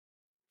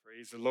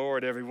Praise the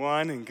Lord,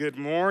 everyone, and good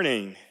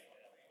morning.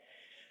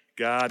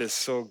 God is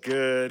so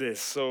good.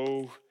 It's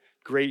so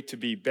great to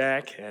be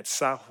back at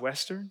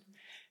Southwestern.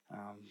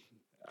 Um,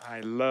 I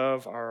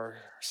love our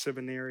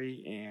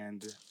seminary,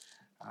 and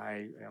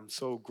I am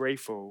so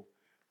grateful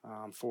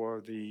for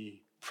the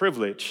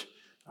privilege,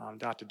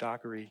 Dr.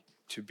 Dockery,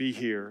 to be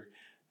here,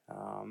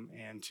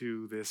 and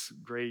to this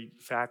great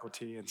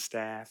faculty and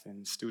staff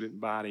and student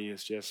body.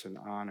 It's just an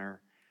honor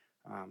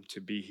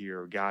to be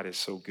here. God is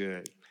so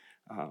good.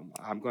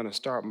 I'm going to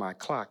start my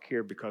clock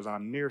here because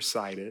I'm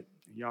nearsighted.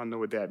 Y'all know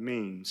what that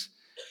means.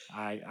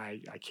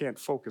 I can't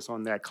focus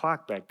on that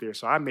clock back there,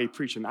 so I may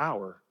preach an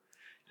hour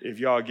if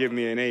y'all give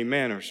me an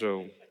amen or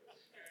so.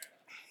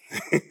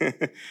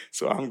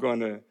 So I'm going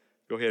to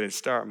go ahead and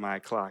start my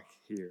clock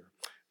here.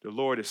 The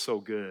Lord is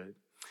so good.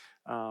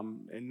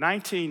 In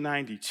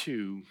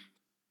 1992,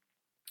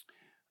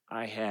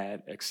 I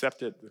had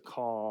accepted the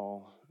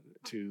call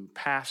to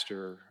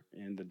pastor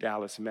in the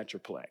Dallas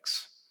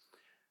Metroplex.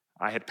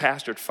 I had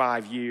pastored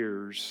 5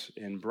 years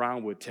in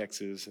Brownwood,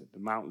 Texas, at the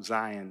Mount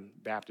Zion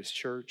Baptist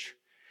Church.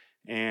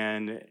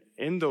 And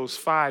in those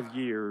 5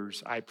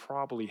 years, I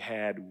probably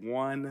had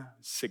one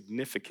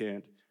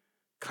significant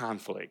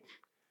conflict,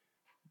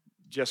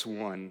 just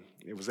one.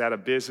 It was at a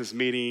business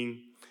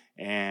meeting,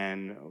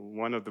 and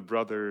one of the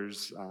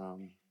brothers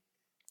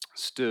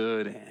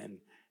stood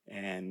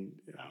and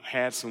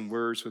had some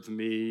words with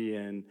me,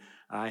 and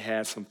I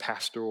had some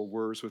pastoral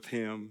words with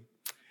him.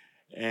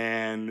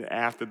 And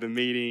after the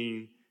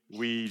meeting,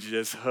 we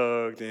just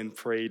hugged and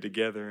prayed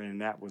together, and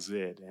that was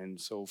it. And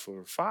so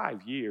for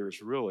 5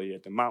 years, really,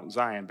 at the Mount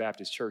Zion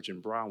Baptist Church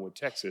in Brownwood,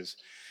 Texas,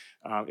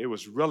 it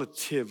was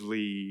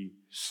relatively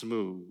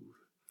smooth.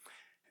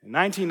 In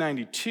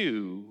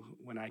 1992,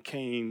 when I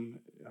came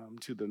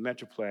to the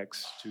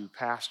Metroplex to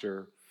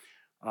pastor,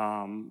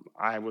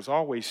 I was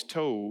always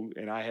told,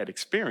 and I had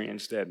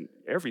experienced, that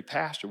every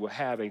pastor will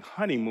have a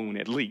honeymoon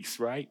at least,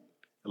 right?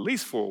 At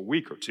least for a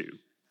week or two.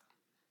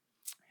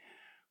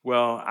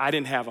 Well, I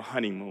didn't have a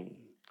honeymoon.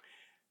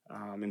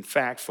 In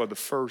fact, for the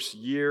first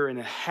year and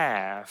a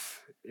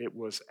half, it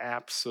was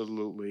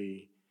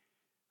absolutely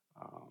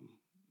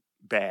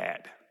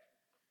bad.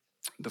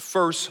 The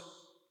first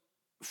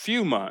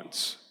few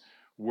months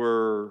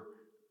were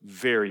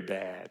very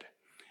bad.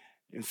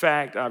 In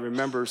fact, I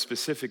remember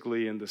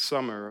specifically in the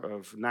summer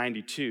of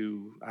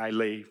 92, I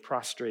lay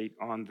prostrate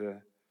on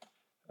the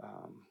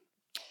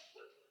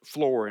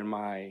floor in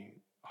my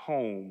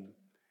home,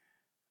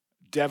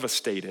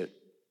 devastated,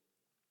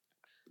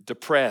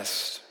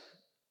 depressed,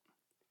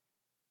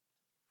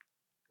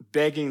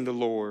 begging the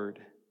Lord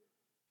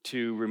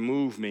to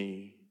remove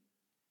me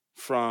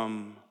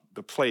from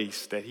the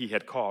place that He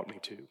had called me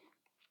to.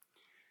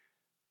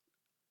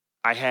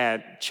 I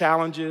had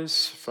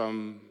challenges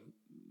from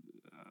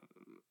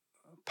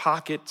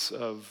pockets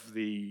of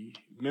the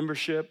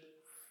membership.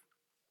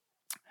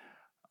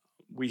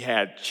 We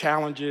had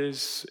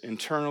challenges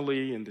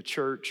internally in the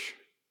church.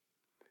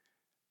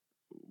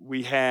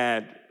 We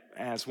had,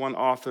 as one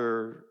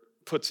author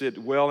puts it,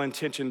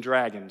 well-intentioned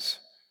dragons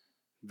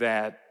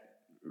that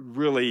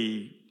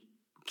really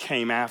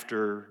came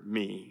after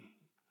me.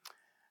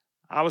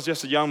 I was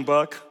just a young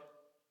buck,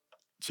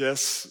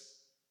 just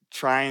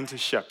trying to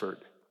shepherd.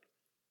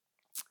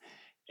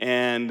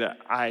 And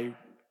I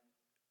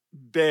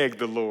begged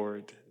the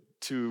Lord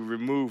to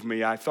remove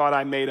me. I thought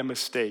I made a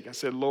mistake. I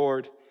said,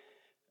 Lord,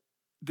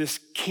 this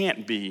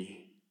can't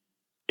be.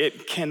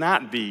 It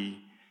cannot be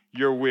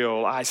your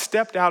will. I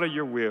stepped out of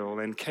your will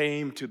and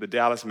came to the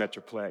Dallas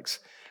Metroplex.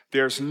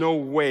 There's no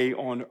way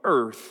on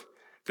earth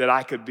that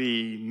I could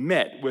be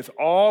met with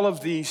all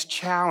of these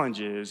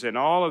challenges and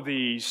all of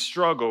these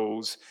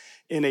struggles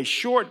in a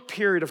short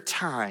period of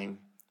time.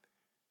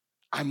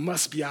 I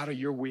must be out of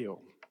your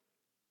will.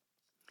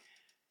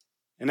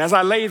 And as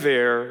I lay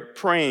there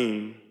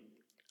praying,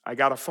 I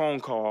got a phone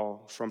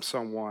call from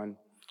someone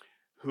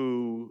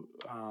who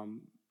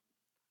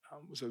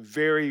was a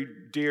very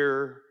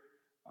dear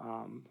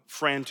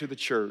friend to the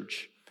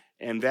church,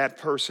 and that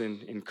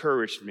person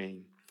encouraged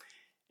me.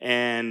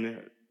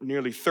 And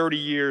nearly 30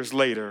 years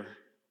later,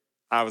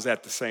 I was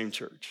at the same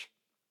church.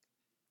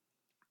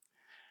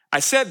 I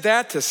said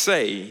that to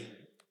say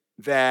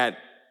that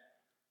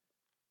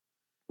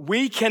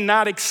we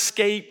cannot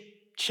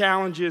escape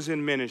challenges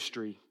in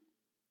ministry,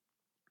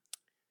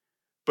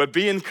 but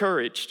be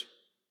encouraged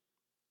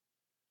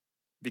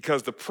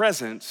because the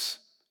presence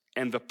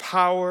and the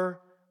power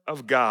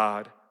of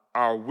God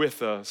are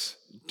with us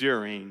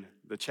during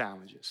the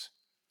challenges.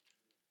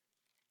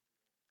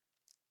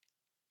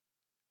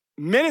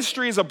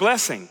 Ministry is a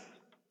blessing.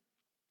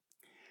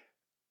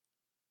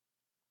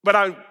 But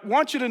I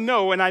want you to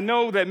know, and I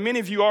know that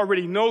many of you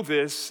already know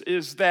this,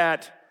 is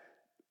that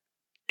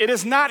it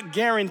is not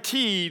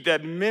guaranteed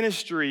that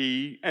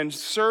ministry and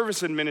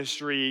service in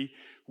ministry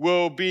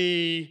will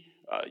be,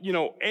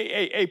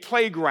 a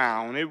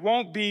playground. It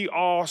won't be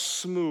all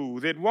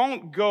smooth. It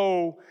won't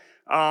go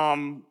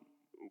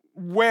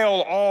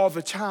well all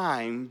the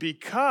time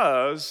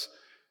because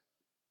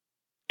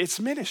it's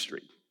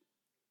ministry.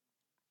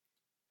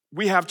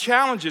 we have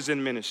challenges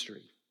in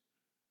ministry.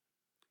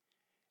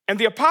 And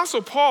the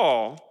Apostle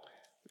Paul,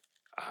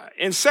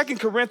 in 2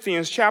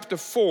 Corinthians chapter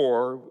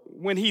 4,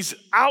 when he's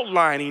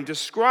outlining,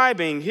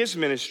 describing his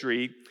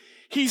ministry,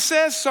 he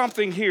says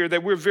something here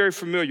that we're very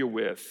familiar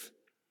with.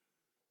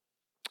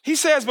 He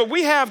says, but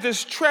we have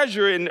this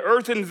treasure in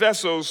earthen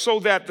vessels so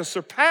that the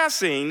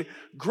surpassing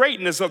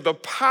greatness of the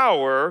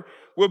power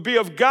will be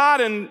of God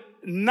and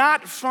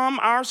not from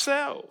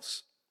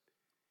ourselves.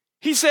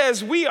 He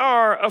says, we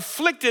are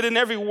afflicted in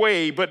every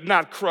way, but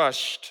not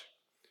crushed,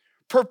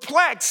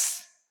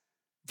 perplexed,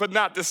 but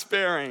not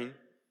despairing,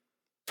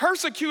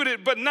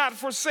 persecuted, but not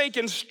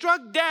forsaken,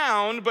 struck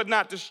down, but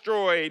not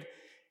destroyed.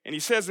 And he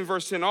says in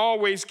verse 10,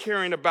 always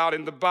carrying about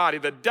in the body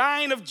the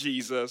dying of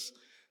Jesus,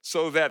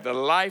 so that the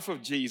life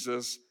of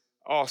Jesus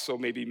also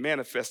may be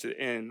manifested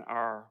in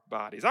our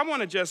bodies. I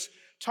want to just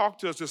talk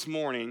to us this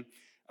morning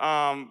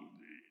from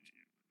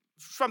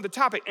the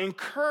topic,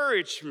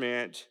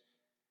 encouragement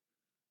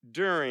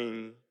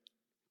during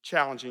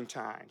challenging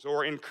times,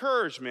 or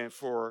encouragement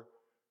for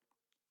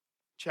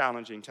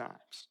challenging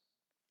times.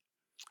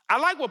 I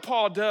like what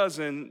Paul does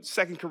in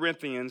 2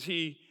 Corinthians.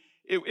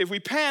 If we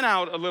pan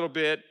out a little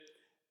bit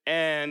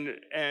and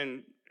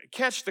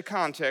catch the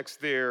context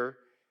there,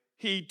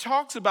 he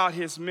talks about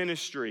his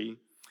ministry,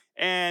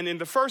 and in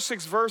the first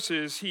 6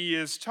 verses, he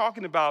is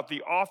talking about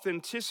the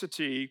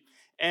authenticity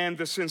and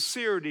the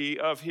sincerity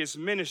of his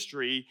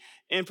ministry,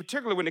 in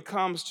particular when it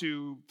comes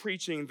to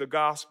preaching the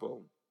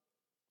gospel.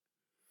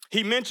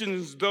 He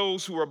mentions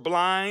those who are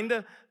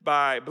blinded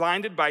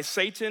by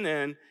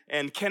Satan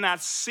and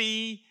cannot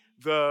see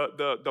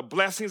the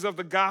blessings of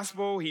the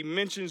gospel. He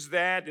mentions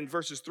that in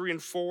verses 3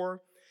 and 4.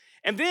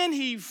 And then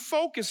he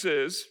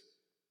focuses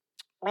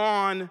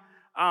on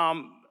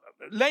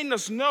letting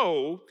us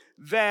know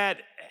that,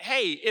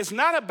 hey, it's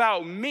not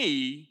about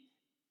me,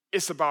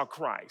 it's about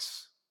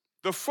Christ.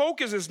 The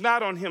focus is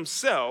not on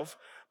himself,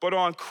 but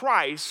on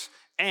Christ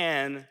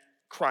and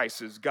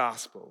Christ's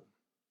gospel.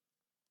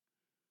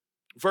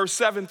 Verse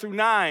 7 through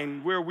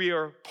 9, where we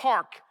are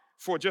parked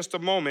for just a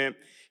moment,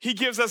 he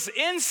gives us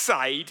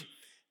insight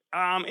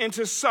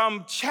into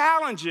some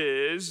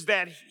challenges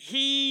that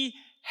he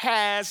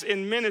has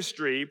in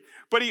ministry,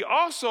 but he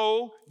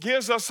also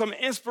gives us some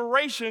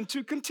inspiration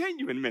to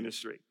continue in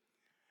ministry.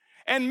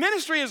 And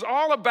ministry is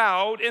all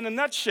about, in a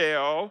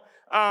nutshell,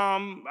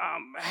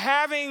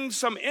 having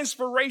some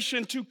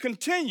inspiration to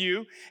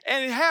continue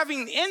and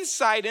having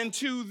insight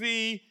into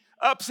the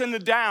ups and the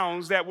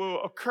downs that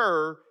will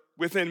occur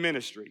within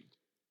ministry.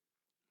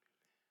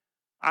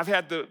 I've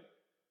had the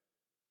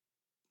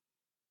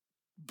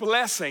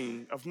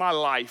blessing of my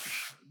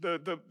life,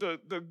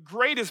 the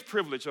greatest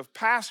privilege of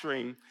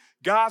pastoring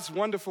God's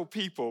wonderful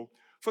people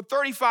for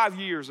 35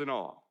 years in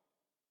all.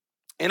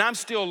 And I'm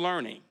still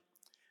learning,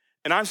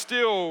 and I'm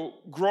still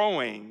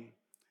growing.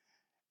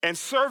 And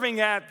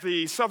serving at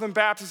the Southern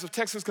Baptist of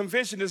Texas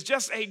Convention is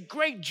just a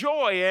great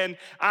joy, and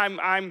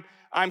I'm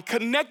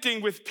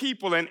connecting with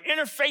people and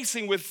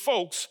interfacing with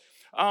folks,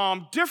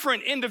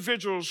 different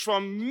individuals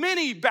from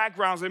many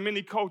backgrounds and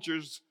many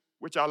cultures,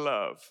 which I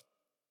love.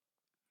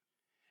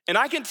 And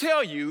I can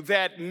tell you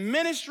that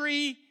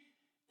ministry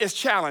is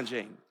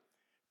challenging.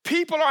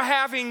 People are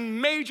having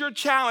major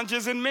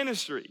challenges in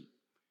ministry.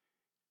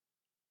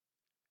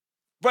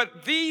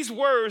 But these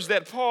words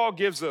that Paul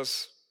gives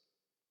us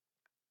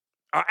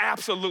are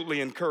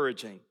absolutely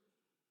encouraging.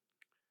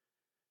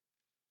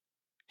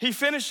 He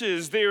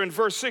finishes there in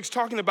verse 6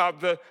 talking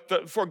about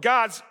for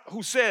God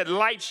who said,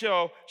 light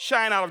shall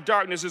shine out of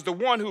darkness, is the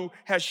one who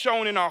has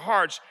shown in our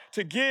hearts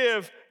to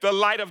give the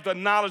light of the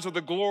knowledge of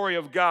the glory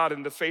of God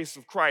in the face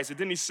of Christ. And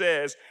then he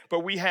says, but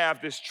we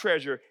have this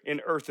treasure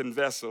in earthen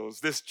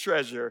vessels,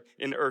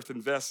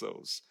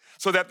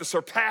 so that the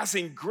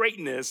surpassing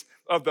greatness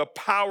of the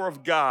power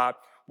of God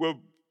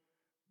will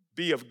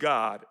be of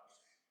God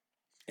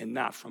and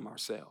not from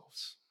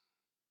ourselves.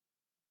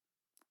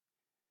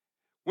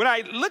 When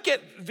I look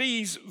at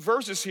these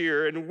verses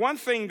here, and one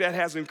thing that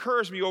has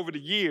encouraged me over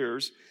the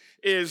years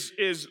is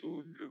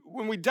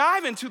when we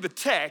dive into the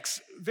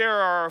text, there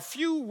are a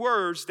few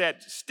words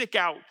that stick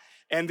out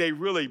and they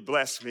really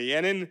bless me.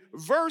 And in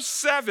verse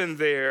 7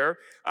 there,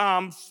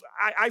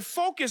 I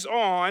focus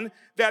on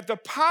that the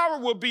power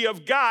will be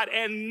of God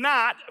and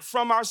not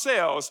from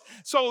ourselves.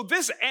 So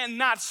this and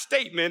not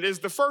statement is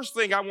the first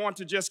thing I want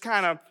to just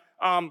kind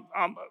of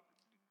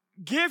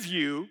give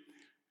you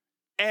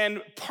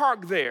and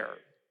park there.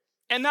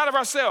 And not of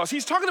ourselves.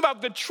 He's talking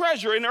about the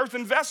treasure in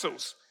earthen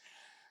vessels.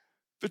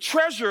 The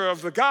treasure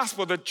of the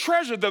gospel, the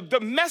treasure, the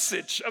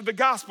message of the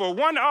gospel.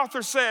 One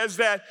author says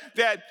that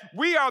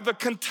we are the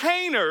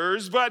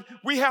containers, but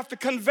we have to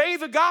convey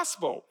the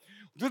gospel.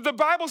 The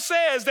Bible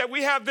says that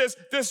we have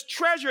this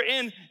treasure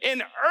in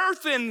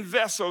earthen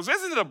vessels.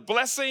 Isn't it a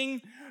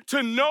blessing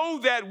to know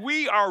that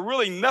we are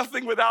really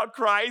nothing without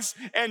Christ,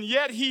 and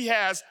yet he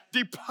has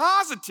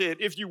deposited,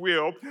 if you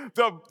will,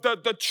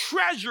 the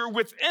treasure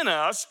within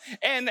us,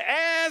 and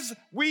as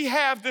we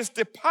have this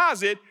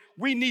deposit,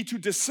 we need to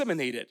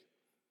disseminate it.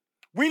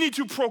 We need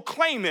to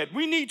proclaim it.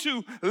 We need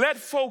to let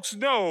folks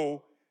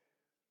know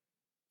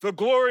the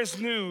glorious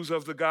news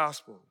of the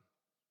gospel.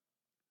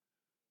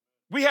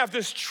 We have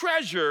this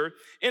treasure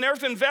in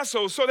earthen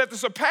vessels so that the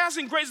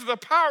surpassing grace of the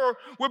power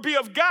would be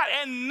of God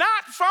and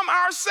not from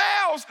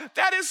ourselves.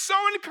 That is so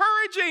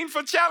encouraging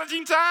for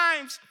challenging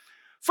times.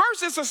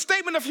 First, it's a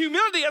statement of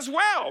humility as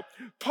well.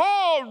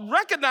 Paul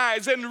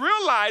recognized and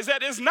realized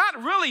that it's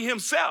not really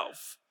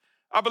himself.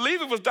 I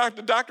believe it was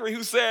Dr. Dockery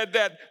who said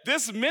that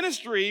this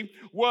ministry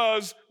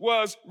was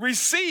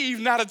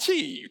received, not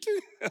achieved.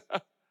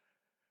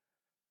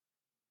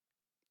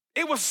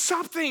 It was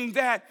something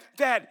that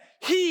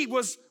he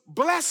was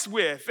blessed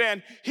with,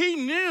 and he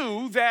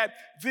knew that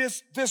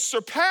this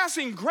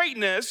surpassing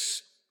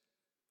greatness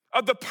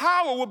of the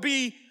power would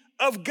be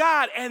of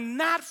God and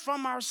not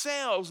from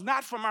ourselves,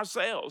 not from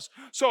ourselves.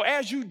 So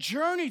as you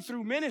journey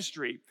through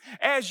ministry,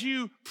 as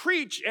you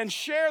preach and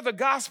share the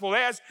gospel,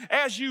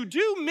 as you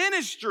do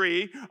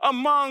ministry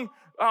among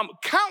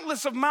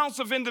countless amounts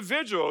of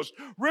individuals,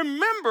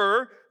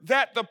 remember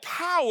that the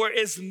power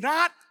is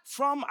not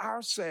from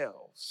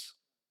ourselves.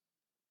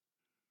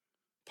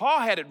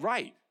 Paul had it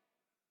right.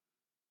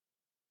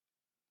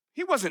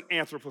 He wasn't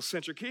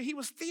anthropocentric here. He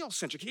was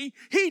theocentric.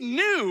 He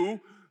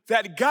knew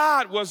that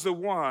God was the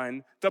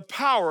one, the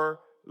power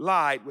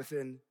lied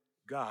within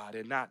God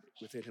and not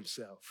within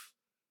himself.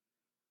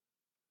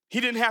 He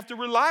didn't have to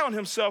rely on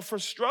himself for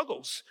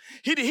struggles.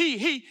 He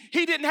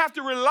didn't have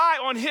to rely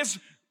on his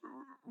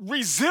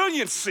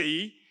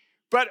resiliency,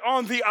 but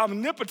on the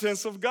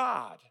omnipotence of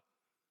God.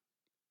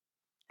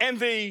 And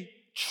the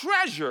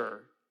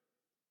treasure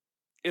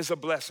is a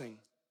blessing,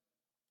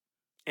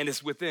 and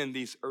it's within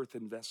these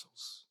earthen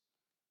vessels.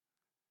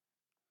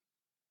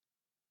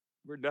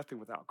 We're nothing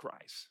without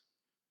Christ.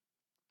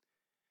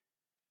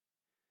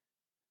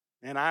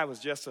 And I was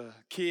just a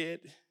kid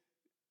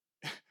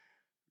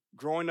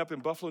growing up in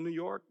Buffalo, New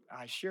York.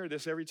 I share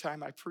this every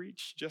time I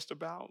preach, just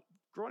about.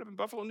 Growing up in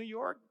Buffalo, New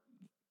York,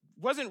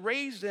 wasn't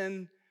raised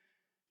in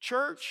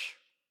church.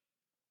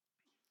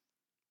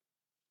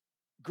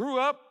 Grew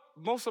up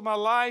most of my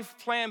life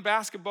playing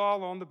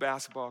basketball on the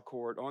basketball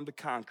court, on the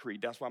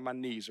concrete. That's why my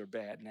knees are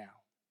bad now.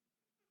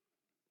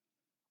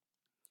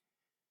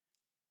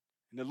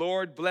 And the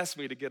Lord blessed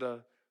me to get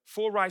a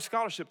full ride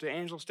scholarship to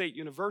Angelo State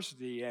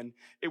University. And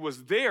it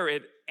was there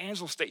at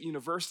Angelo State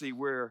University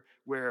where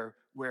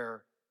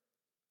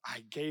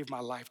I gave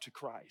my life to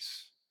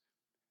Christ.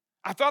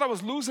 I thought I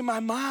was losing my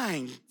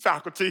mind,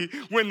 faculty,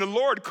 when the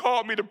Lord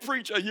called me to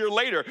preach a year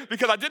later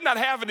because I did not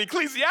have an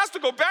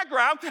ecclesiastical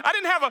background. I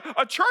didn't have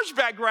a church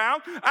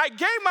background. I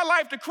gave my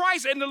life to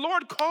Christ, and the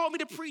Lord called me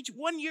to preach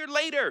 1 year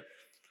later.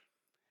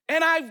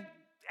 And I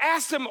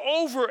asked him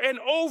over and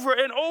over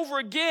and over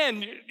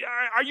again,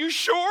 are you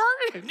sure?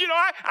 You know,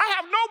 I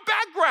have no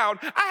background.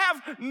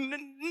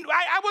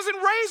 I wasn't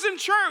raised in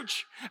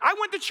church. I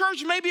went to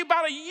church maybe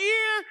about a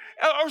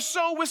year or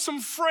so with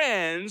some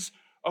friends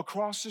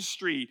across the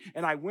street,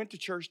 and I went to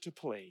church to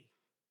play.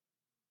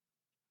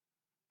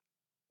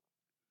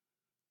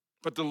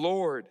 But the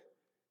Lord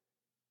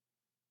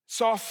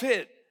saw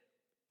fit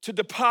to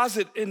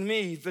deposit in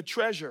me the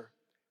treasure,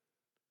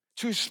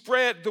 to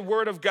spread the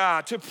word of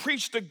God, to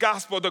preach the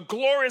gospel, the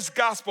glorious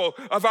gospel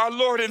of our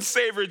Lord and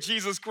Savior,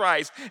 Jesus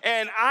Christ.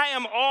 And I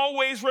am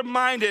always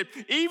reminded,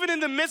 even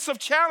in the midst of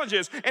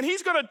challenges, and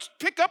he's going to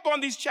pick up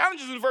on these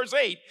challenges in verse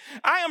 8.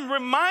 I am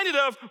reminded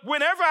of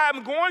whenever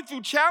I'm going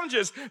through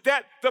challenges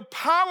that the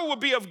power will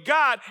be of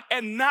God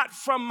and not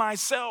from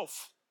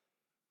myself.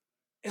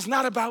 It's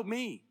not about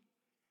me.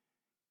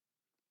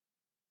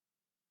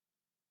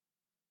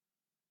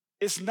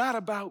 It's not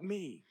about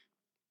me.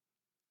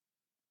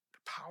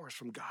 Power is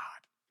from God.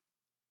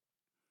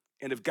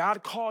 And if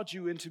God called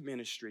you into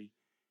ministry,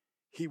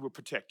 he will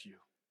protect you.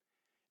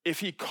 If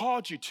he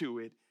called you to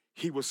it,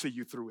 he will see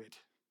you through it.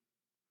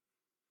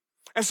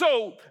 And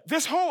so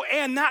this whole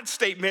and not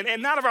statement,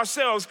 and not of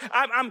ourselves,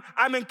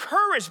 I'm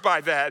encouraged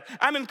by that.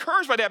 I'm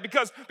encouraged by that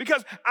because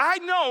I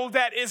know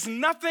that it's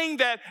nothing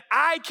that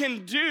I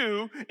can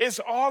do.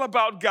 It's all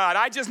about God.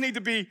 I just need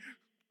to be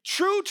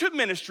true to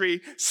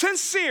ministry,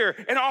 sincere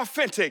and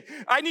authentic.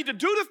 I need to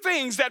do the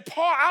things that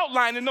Paul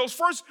outlined in those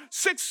first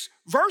 6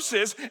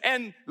 verses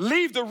and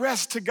leave the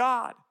rest to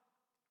God.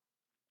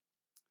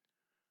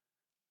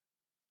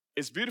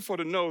 It's beautiful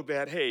to know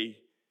that, hey,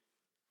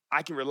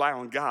 I can rely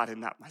on God and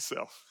not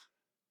myself.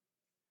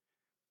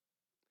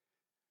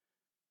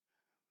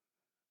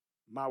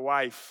 My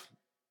wife,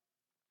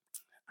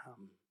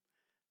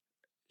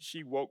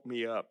 she woke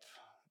me up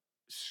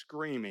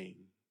screaming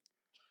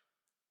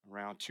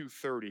around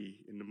 2:30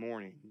 in the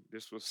morning.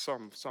 This was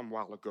some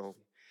while ago.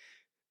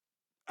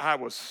 I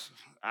was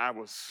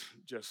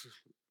just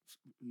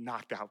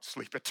knocked out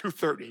sleep at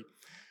 2:30.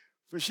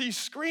 But she's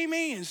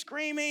screaming and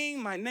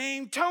screaming my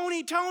name,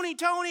 Tony, Tony,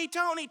 Tony,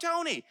 Tony,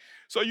 Tony.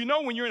 So you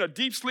know when you're in a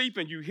deep sleep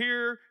and you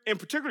hear, in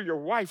particular, your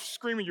wife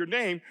screaming your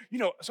name,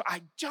 so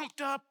I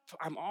jumped up.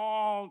 I'm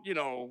all,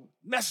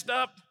 messed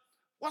up.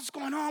 What's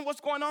going on?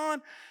 What's going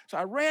on? So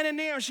I ran in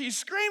there and she's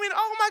screaming,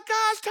 oh my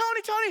gosh,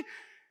 Tony, Tony.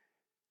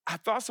 I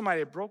thought somebody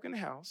had broken the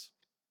house.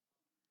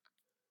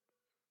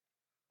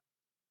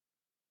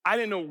 I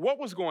didn't know what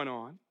was going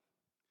on.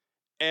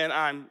 and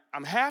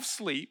I'm half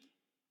asleep.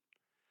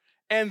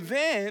 And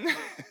then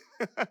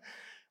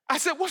I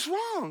said, what's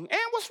wrong? Ann,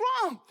 what's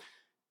wrong?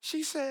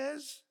 She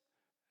says,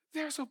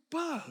 there's a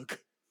bug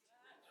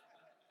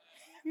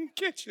in the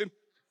kitchen.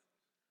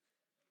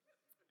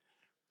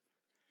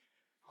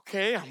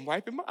 Okay, I'm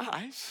wiping my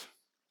eyes.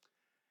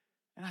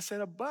 And I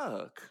said, a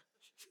bug.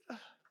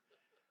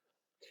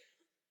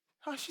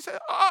 She said,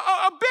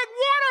 a big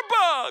water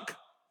bug.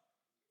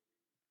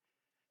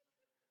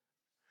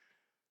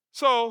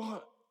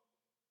 So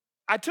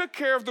I took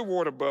care of the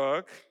water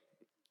bug,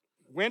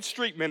 went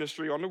street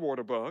ministry on the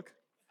water bug.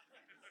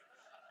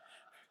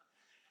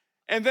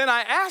 And then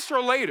I asked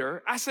her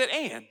later, I said,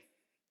 Ann,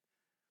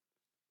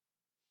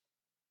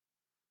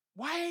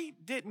 why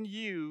didn't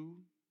you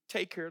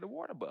take care of the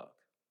water bug?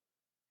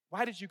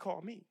 Why did you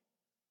call me?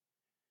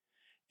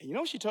 And you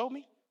know what she told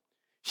me?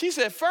 She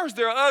said, first,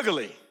 they're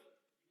ugly.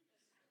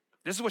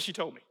 This is what she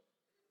told me.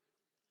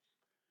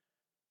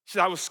 She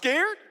said, I was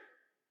scared.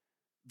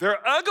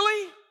 They're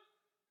ugly,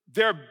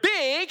 they're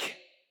big,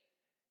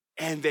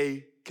 and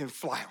they can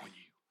fly on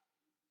you.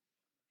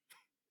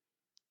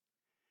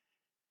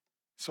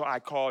 So I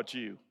called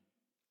you,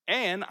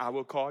 and I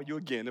will call you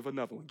again if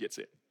another one gets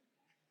it.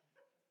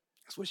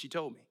 That's what she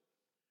told me.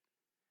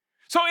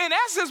 So in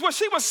essence, what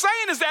she was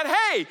saying is that,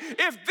 hey,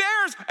 if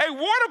there's a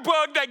water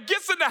bug that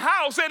gets in the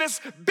house and it's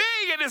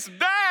big and it's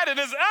bad and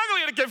it's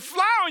ugly and it can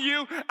fly on you,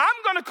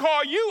 I'm going to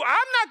call you.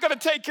 I'm not going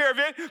to take care of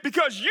it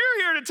because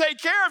you're here to take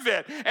care of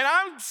it. And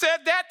I said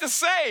that to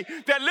say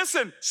that,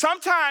 listen,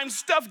 sometimes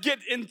stuff get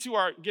into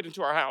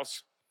our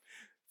house.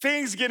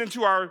 Things get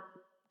into our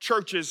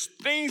churches.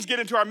 Things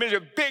get into our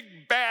ministry. Big,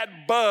 bad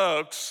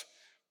bugs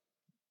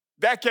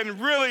that can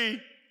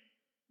really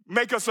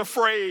make us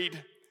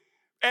afraid.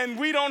 And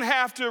we don't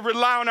have to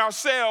rely on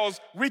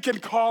ourselves. We can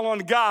call on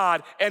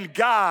God, and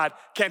God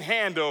can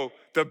handle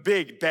the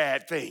big,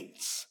 bad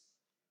things.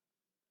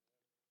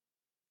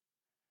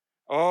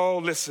 Oh,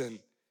 listen,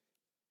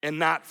 and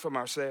not from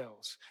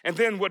ourselves. And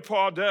then what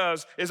Paul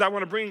does is I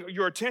want to bring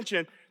your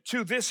attention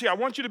to this here. I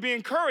want you to be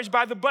encouraged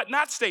by the but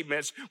not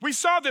statements. We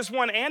saw this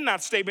one and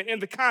not statement in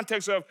the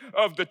context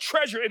of the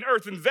treasure in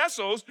earthen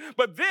vessels,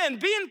 but then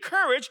be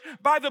encouraged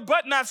by the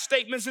but not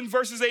statements in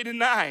verses 8 and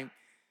 9.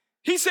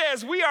 He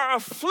says, we are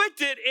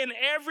afflicted in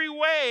every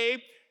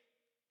way,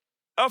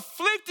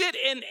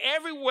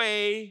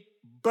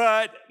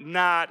 but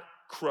not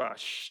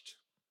crushed.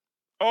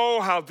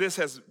 Oh, how this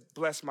has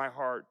blessed my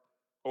heart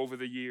over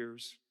the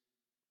years.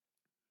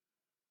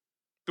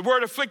 The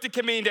word afflicted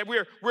can mean that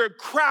we're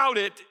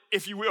crowded,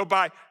 if you will,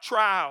 by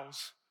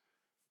trials.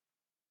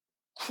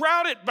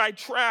 Crowded by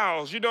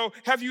trials. You know,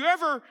 have you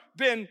ever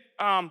been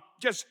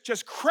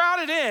just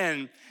crowded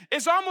in?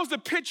 It's almost a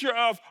picture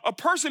of a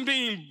person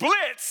being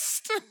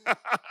blitzed.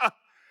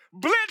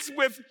 Blitzed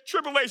with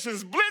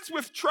tribulations, blitzed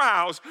with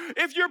trials.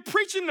 If you're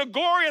preaching the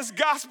glorious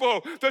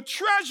gospel, the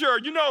treasure,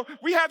 you know,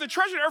 we have the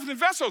treasure in earthen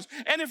vessels.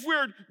 And if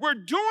we're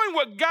doing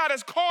what God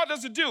has called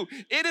us to do,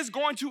 it is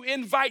going to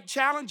invite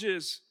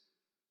challenges.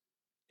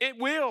 It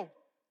will.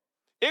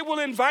 It will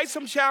invite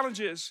some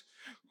challenges.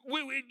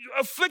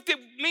 Afflicted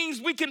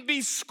means we can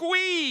be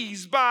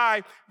squeezed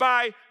by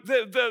the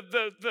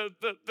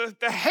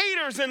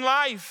haters in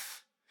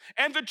life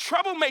and the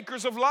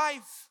troublemakers of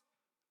life.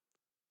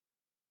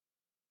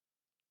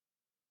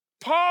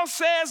 Paul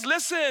says,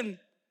 listen,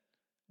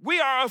 we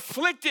are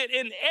afflicted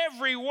in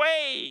every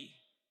way.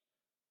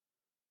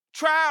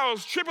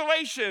 Trials,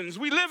 tribulations.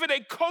 We live in a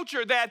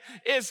culture that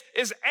is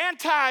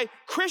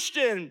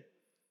anti-Christian.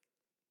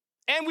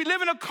 And we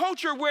live in a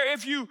culture where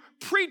if you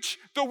preach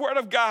the word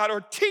of God or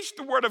teach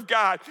the word of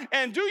God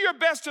and do your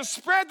best to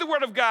spread the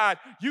word of God,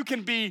 you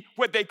can be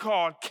what they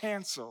call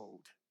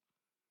canceled.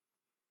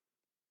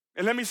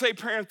 And let me say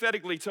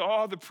parenthetically to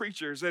all the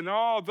preachers and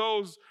all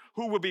those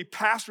who will be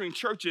pastoring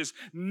churches,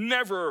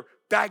 never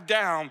back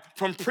down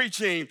from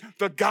preaching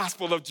the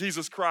gospel of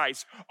Jesus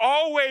Christ.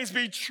 Always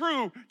be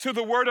true to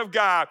the word of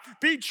God.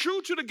 Be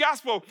true to the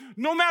gospel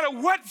no matter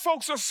what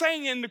folks are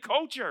saying in the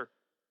culture.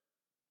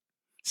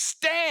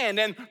 Stand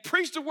and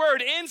preach the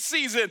word in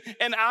season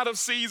and out of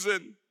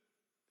season.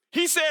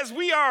 He says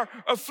we are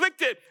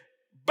afflicted,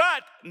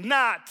 but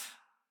not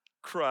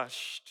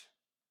crushed.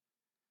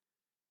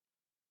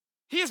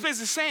 He is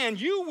basically saying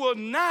you will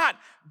not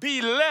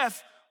be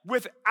left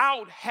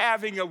without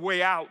having a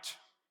way out.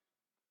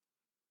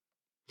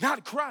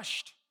 Not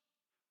crushed.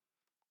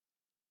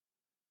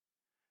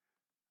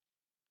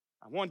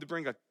 I wanted to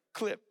bring a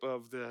clip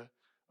of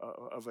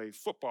a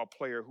football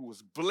player who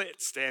was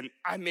blitzed. And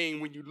I mean,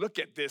 when you look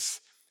at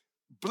this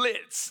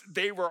blitz,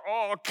 they were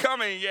all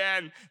coming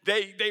and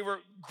they were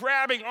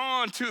grabbing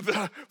on to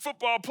the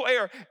football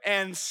player,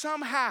 and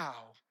somehow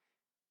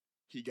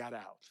he got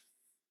out.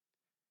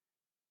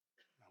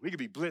 We could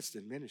be blitzed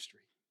in ministry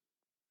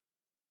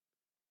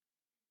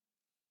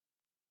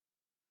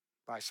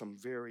by some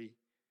very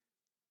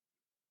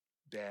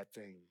bad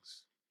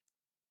things.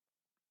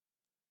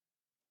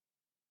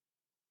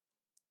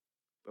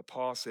 But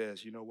Paul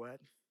says, you know what?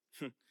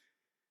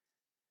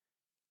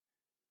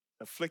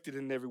 Afflicted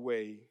in every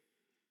way,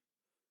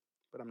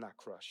 but I'm not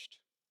crushed.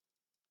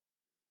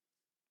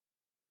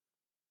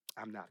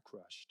 I'm not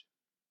crushed.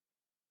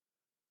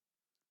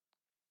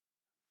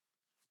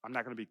 I'm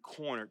not going to be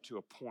cornered to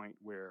a point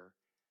where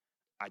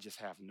I just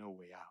have no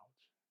way out.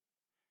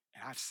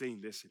 And I've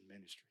seen this in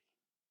ministry.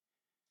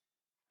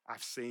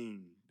 I've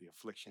seen the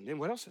affliction. Then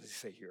what else does he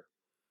say here?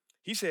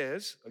 He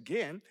says,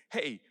 again,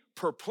 hey,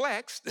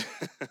 perplexed,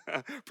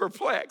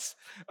 perplexed.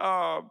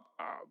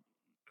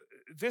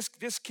 This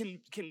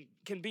can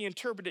be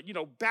interpreted,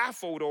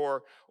 baffled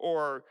or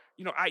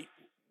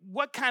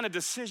what kind of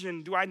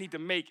decision do I need to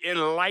make in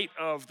light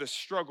of the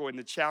struggle and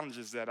the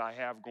challenges that I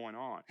have going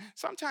on?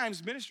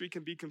 Sometimes ministry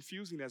can be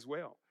confusing as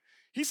well.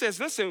 He says,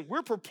 listen,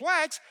 we're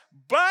perplexed,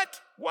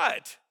 but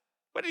what?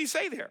 What did he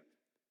say there?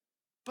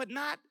 But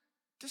not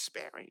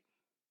despairing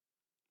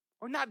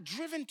or not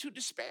driven to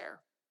despair.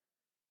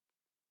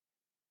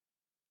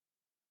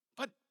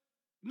 But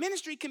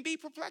ministry can be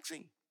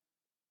perplexing.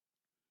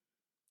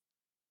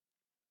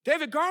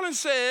 David Garland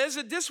says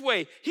it this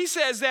way. He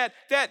says that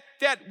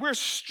we're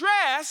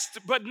stressed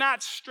but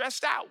not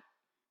stressed out.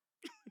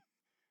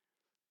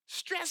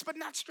 Stressed but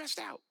not stressed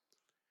out.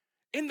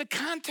 In the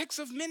context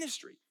of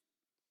ministry.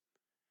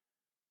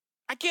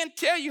 I can't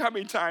tell you how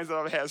many times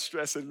I've had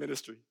stress in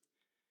ministry.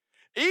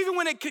 Even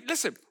when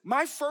listen,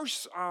 my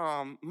first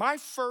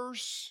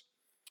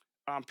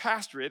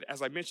pastorate,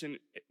 as I mentioned,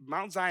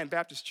 Mount Zion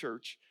Baptist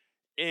Church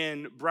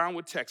in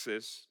Brownwood,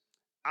 Texas,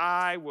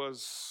 I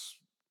was,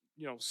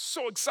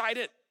 so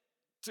excited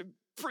to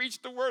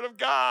preach the word of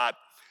God.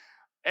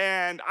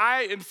 And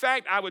in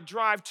fact, I would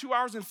drive 2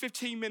 hours and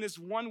 15 minutes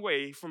one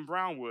way from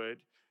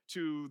Brownwood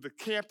to the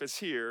campus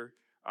here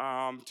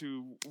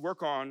to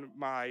work on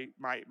my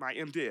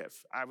MDiv.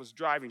 I was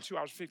driving 2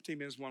 hours and 15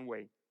 minutes one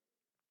way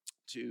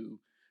to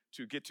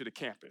get to the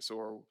campus,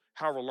 or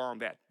however long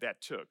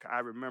that took. I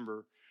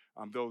remember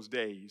those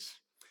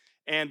days.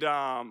 And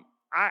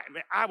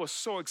I was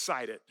so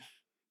excited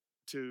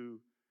to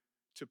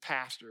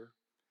pastor.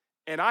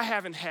 And I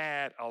haven't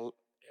had a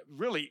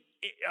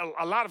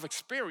lot of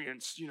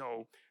experience,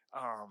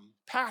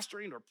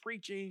 pastoring or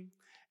preaching.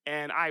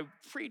 And I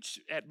preached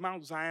at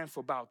Mount Zion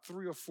for about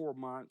 3 or 4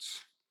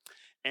 months.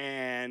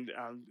 And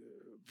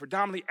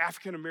predominantly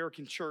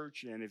African-American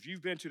church. And if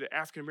you've been to the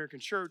African-American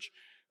church,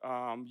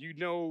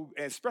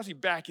 especially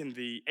back in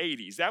the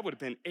 80s, that would have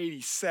been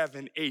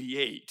 87,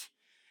 88.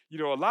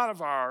 A lot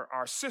of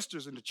our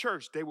sisters in the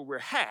church, they would wear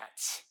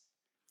hats.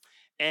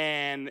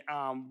 And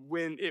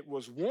when it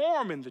was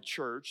warm in the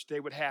church, they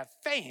would have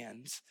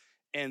fans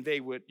and they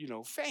would,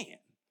 fan.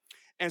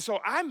 And so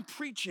I'm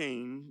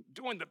preaching,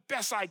 doing the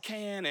best I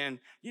can. And,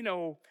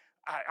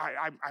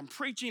 I'm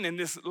preaching, and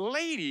this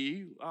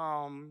lady,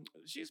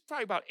 she's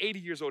probably about 80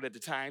 years old at the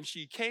time.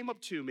 She came up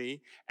to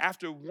me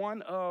after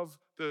one of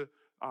the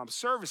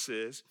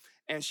services,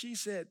 and she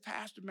said,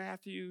 Pastor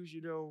Mathews,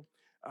 you're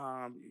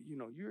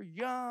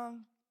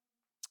young,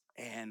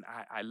 and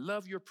I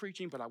love your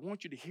preaching, but I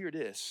want you to hear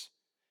this.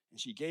 And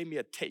she gave me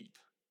a tape.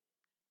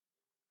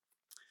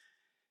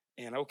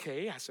 And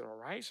okay, I said, all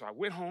right. So I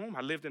went home.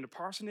 I lived in the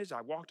parsonage.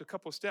 I walked a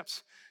couple of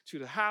steps to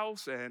the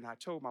house, and I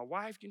told my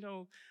wife,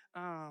 the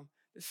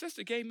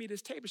sister gave me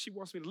this tape, and she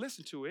wants me to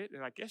listen to it.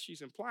 And I guess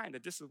she's implying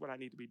that this is what I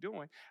need to be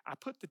doing. I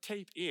put the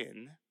tape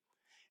in,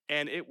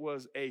 and it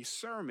was a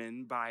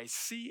sermon by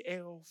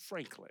C.L.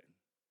 Franklin.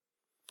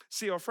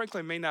 C.L.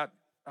 Franklin may not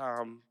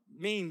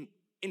mean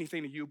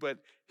anything to you, but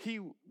he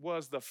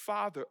was the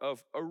father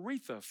of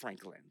Aretha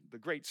Franklin, the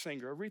great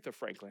singer Aretha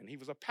Franklin. He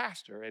was a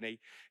pastor and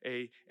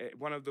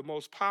one of the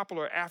most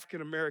popular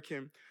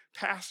African-American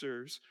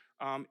pastors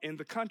in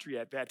the country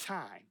at that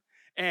time.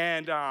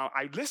 And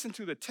I listened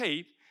to the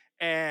tape,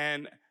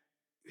 and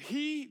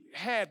he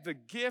had the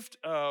gift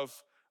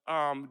of,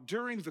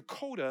 during the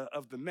coda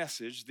of the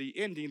message, the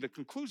ending, the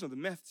conclusion of the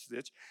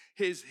message,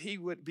 he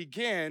would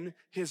begin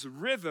his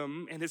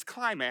rhythm and his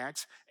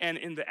climax, and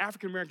in the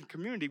African-American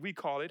community, we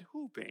call it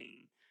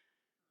hooping.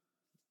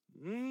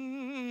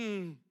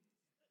 And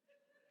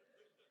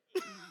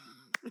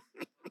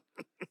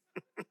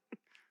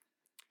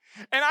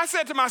I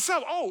said to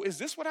myself, oh, is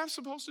this what I'm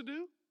supposed to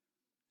do?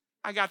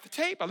 I got the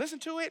tape, I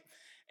listened to it,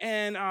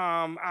 and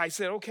I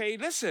said, okay,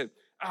 listen,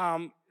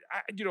 I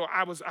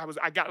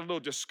got a little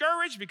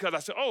discouraged because I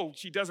said, oh,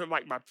 she doesn't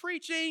like my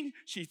preaching.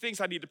 She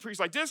thinks I need to preach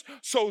like this.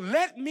 So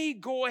let me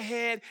go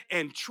ahead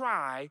and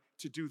try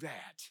to do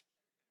that.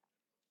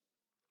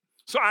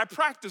 So I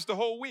practiced the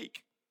whole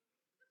week.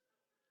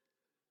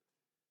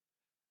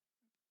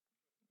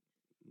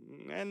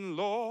 And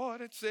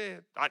Lord, it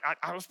said,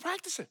 I was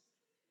practicing.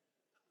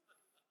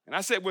 And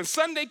I said, when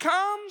Sunday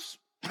comes,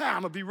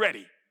 I'm going to be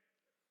ready.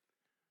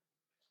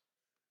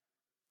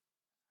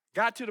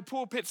 Got to the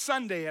pulpit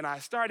Sunday, and I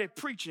started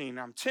preaching.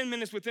 I'm 10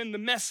 minutes within the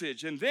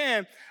message, and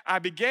then I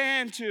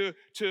began to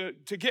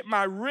get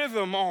my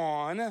rhythm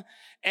on,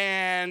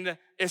 and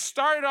it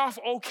started off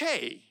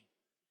okay.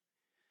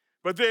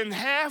 But then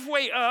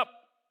halfway up,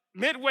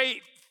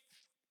 midway,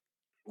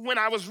 when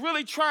I was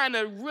really trying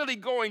to really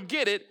go and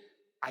get it,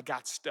 I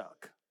got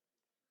stuck.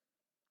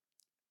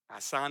 I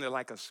sounded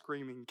like a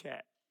screaming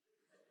cat.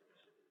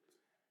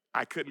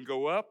 I couldn't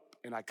go up,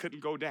 and I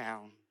couldn't go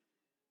down.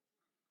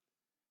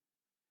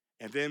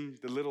 And then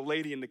the little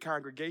lady in the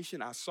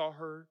congregation, I saw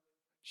her.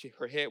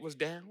 Her head was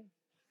down.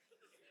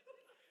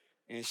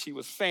 And she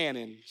was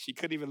fanning. She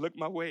couldn't even look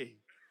my way.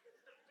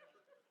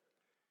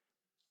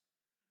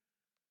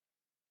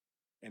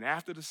 And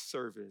after the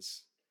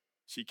service,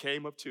 she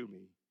came up to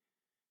me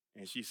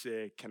and she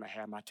said, "Can I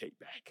have my tape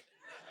back?"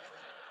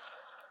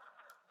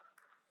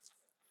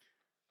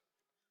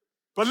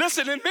 But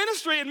listen, in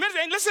ministry, and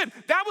listen,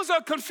 that was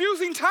a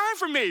confusing time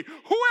for me.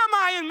 Who am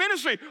I in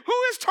ministry? Who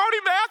is Tony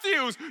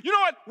Mathews? You know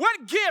what?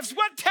 What gifts,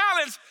 what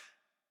talents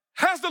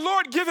has the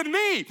Lord given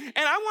me? And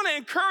I want to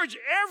encourage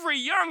every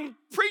young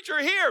preacher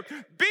here,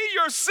 be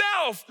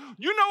yourself.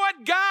 You know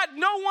what, God,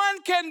 no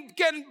one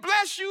can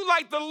bless you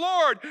like the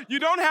Lord. You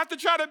don't have to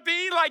try to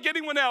be like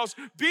anyone else.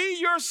 Be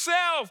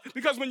yourself,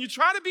 because when you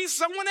try to be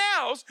someone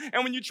else,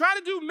 and when you try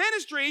to do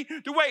ministry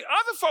the way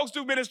other folks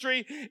do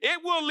ministry,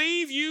 it will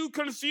leave you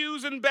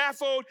confused and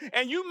baffled,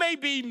 and you may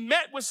be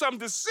met with some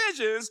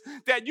decisions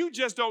that you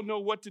just don't know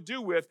what to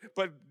do with.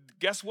 But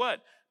guess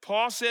what?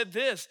 Paul said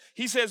this.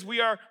 He says, we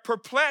are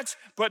perplexed,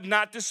 but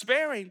not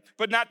despairing,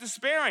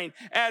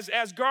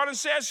 As Garland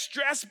says,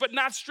 stressed, but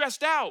not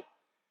stressed out.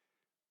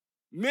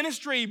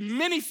 Ministry,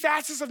 many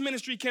facets of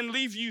ministry can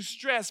leave you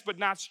stressed, but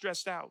not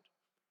stressed out.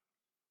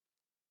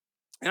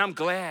 And I'm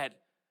glad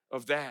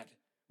of that.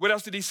 What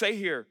else did he say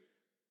here?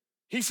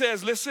 He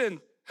says, listen,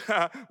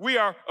 we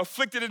are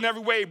afflicted in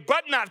every way,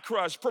 but not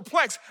crushed,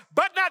 perplexed,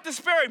 but not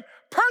despairing,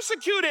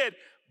 persecuted,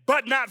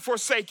 but not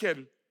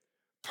forsaken.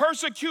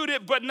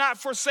 Persecuted, but not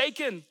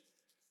forsaken.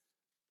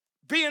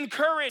 Be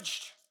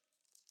encouraged.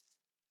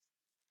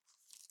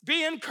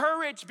 Be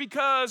encouraged,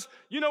 because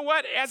you know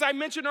what? As I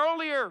mentioned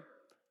earlier,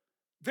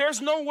 there's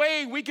no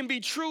way we can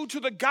be true to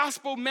the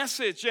gospel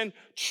message and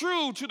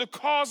true to the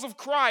cause of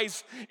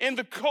Christ in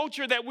the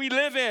culture that we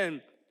live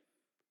in.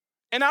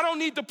 And I don't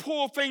need to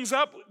pull things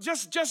up.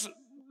 Just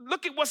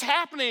look at what's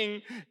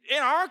happening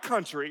in our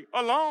country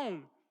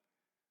alone.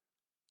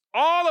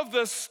 All of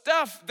the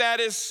stuff that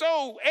is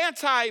so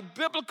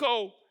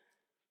anti-biblical.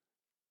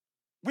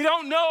 We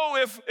don't know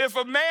if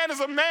a man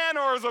is a man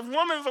or if a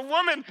woman is a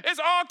woman.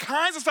 It's all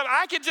kinds of stuff.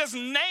 I could just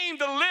name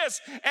the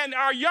list. And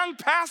our young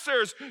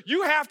pastors,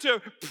 you have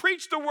to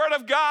preach the word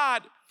of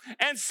God.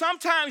 And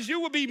sometimes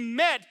you will be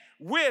met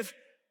with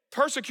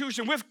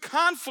persecution, with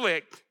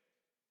conflict.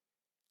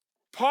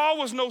 Paul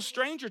was no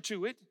stranger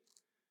to it.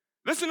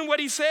 Listen to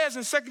what he says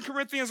in 2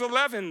 Corinthians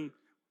 11,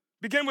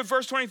 begin with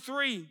verse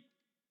 23.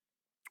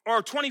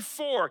 Or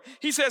 24,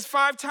 he says,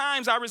 5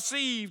 times I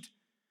received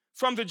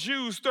from the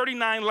Jews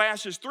 39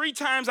 lashes. 3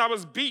 times I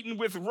was beaten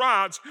with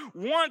rods.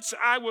 Once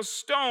I was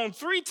stoned.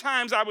 3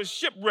 times I was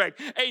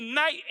shipwrecked. A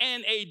night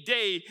and a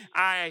day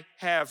I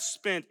have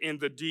spent in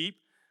the deep.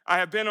 I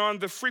have been on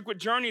the frequent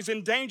journeys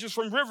in dangers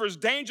from rivers,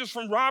 dangers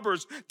from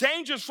robbers,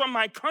 dangers from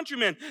my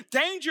countrymen,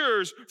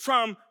 dangers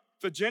from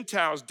the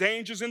Gentiles,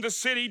 dangers in the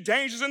city,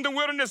 dangers in the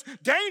wilderness,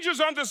 dangers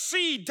on the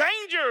sea,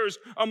 dangers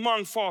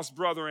among false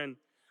brethren.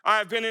 I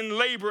have been in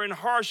labor and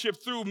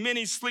hardship through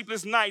many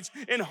sleepless nights,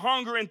 in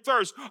hunger and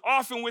thirst,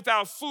 often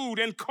without food,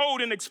 and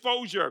cold and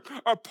exposure.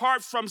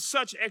 Apart from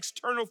such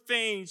external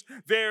things,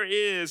 there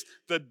is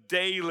the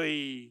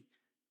daily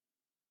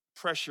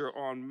pressure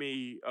on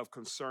me of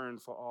concern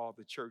for all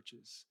the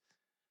churches.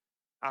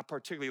 I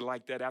particularly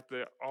like that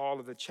after all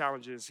of the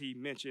challenges he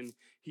mentioned,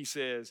 he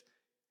says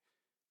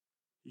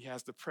he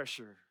has the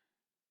pressure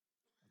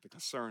of the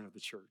concern of the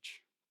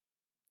church.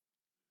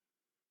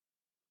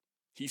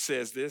 He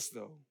says this,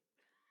 though: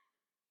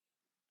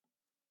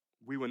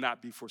 we will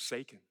not be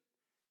forsaken.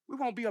 We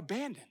won't be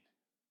abandoned.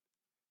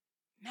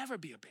 Never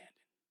be abandoned.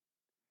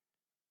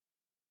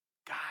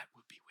 God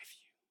will be with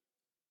you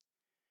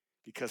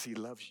because he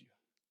loves you.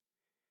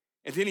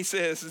 And then he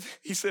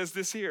says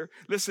this here.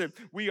 Listen,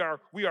 we are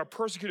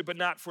persecuted but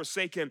not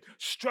forsaken,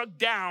 struck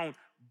down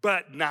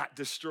but not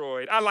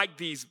destroyed. I like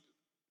these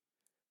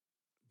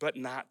but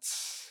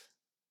nots.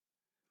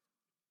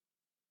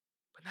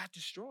 But not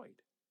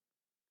destroyed.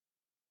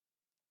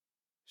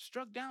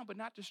 Struck down but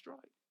not destroyed.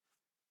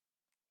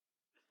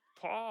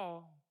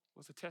 Paul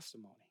was a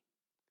testimony.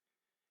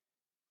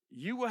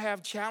 You will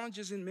have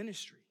challenges in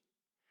ministry.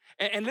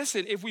 And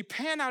listen, if we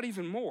pan out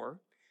even more,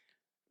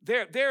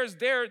 there's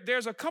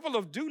a couple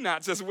of do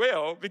nots as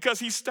well, because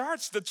he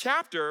starts the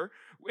chapter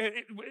in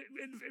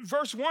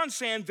verse 1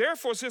 saying,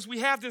 therefore, since we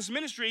have this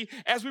ministry,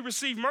 as we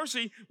receive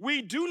mercy,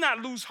 we do not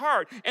lose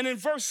heart. And in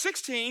verse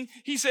 16,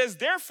 he says,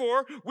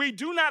 therefore, we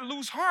do not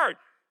lose heart.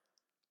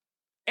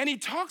 And he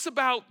talks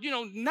about,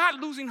 not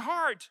losing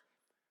heart.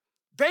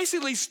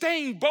 Basically,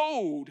 staying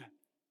bold.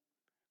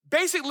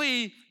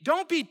 Basically,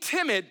 don't be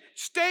timid.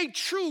 Stay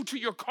true to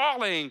your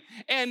calling.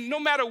 And no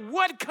matter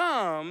what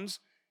comes,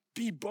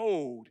 be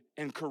bold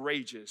and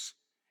courageous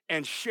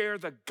and share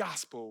the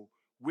gospel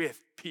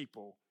with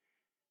people,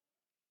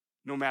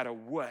 no matter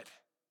what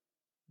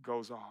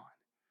goes on.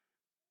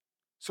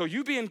 So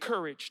you be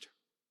encouraged.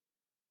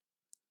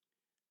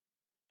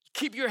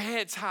 Keep your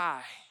heads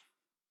high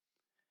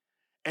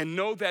and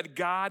know that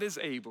God is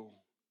able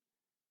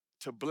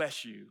to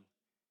bless you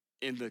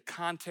in the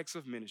context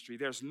of ministry.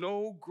 There's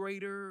no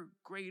greater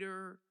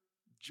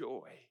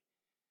joy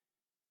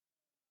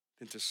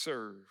than to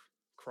serve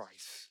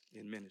Christ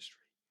in ministry.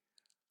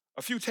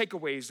 A few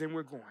takeaways, then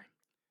we're going.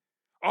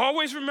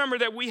 Always remember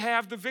that we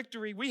have the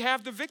victory. We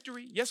have the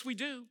victory. Yes, we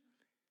do.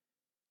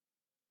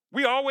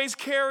 We always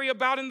carry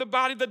about in the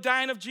body the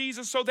dying of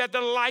Jesus so that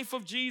the life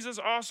of Jesus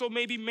also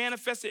may be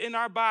manifested in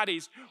our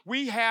bodies.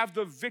 We have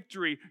the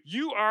victory.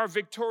 You are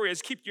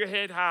victorious. Keep your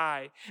head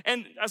high.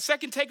 And a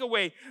second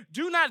takeaway,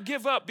 do not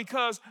give up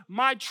because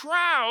my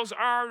trials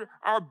are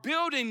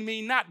building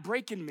me, not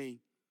breaking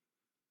me.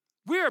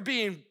 We are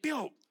being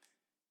built.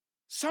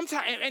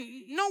 Sometimes, and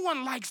no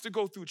one likes to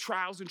go through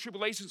trials and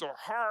tribulations or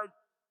hard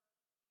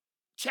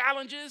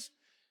challenges,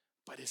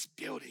 but it's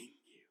building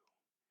you.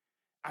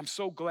 I'm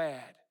so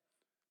glad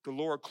the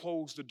Lord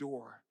closed the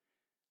door.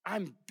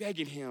 I'm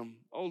begging him,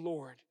 oh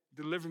Lord,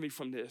 deliver me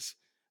from this.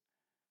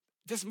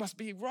 This must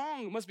be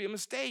wrong. It must be a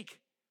mistake.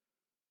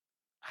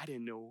 I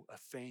didn't know a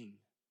thing.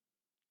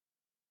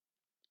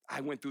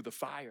 I went through the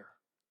fire,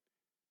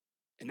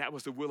 and that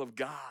was the will of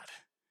God.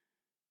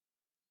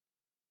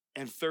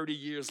 And 30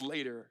 years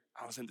later,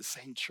 I was in the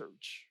same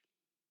church,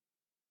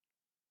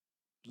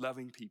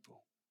 loving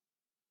people.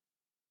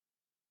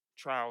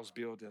 Trials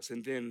build us.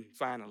 And then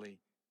finally,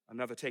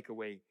 another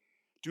takeaway,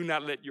 do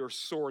not let your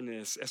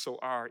soreness,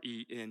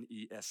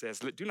 S-O-R-E-N-E-S-S,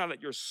 do not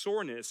let your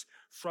soreness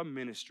from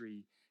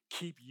ministry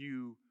keep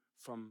you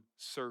from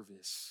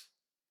service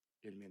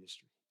in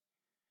ministry.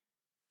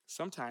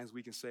 Sometimes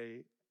we can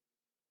say,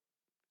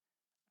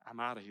 I'm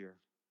out of here.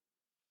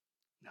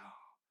 No.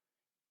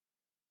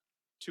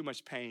 Too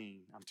much pain.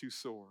 I'm too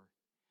sore.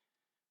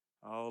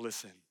 Oh,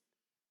 listen.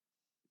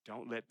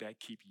 Don't let that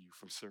keep you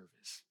from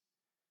service.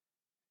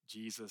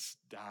 Jesus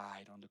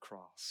died on the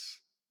cross,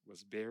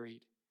 was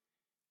buried,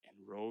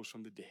 and rose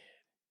from the dead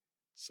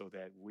so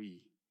that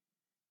we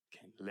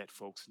can let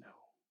folks know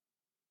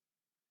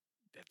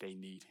that they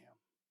need him.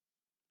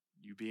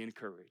 You be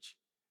encouraged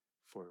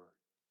for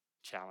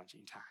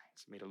challenging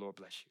times. May the Lord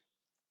bless you.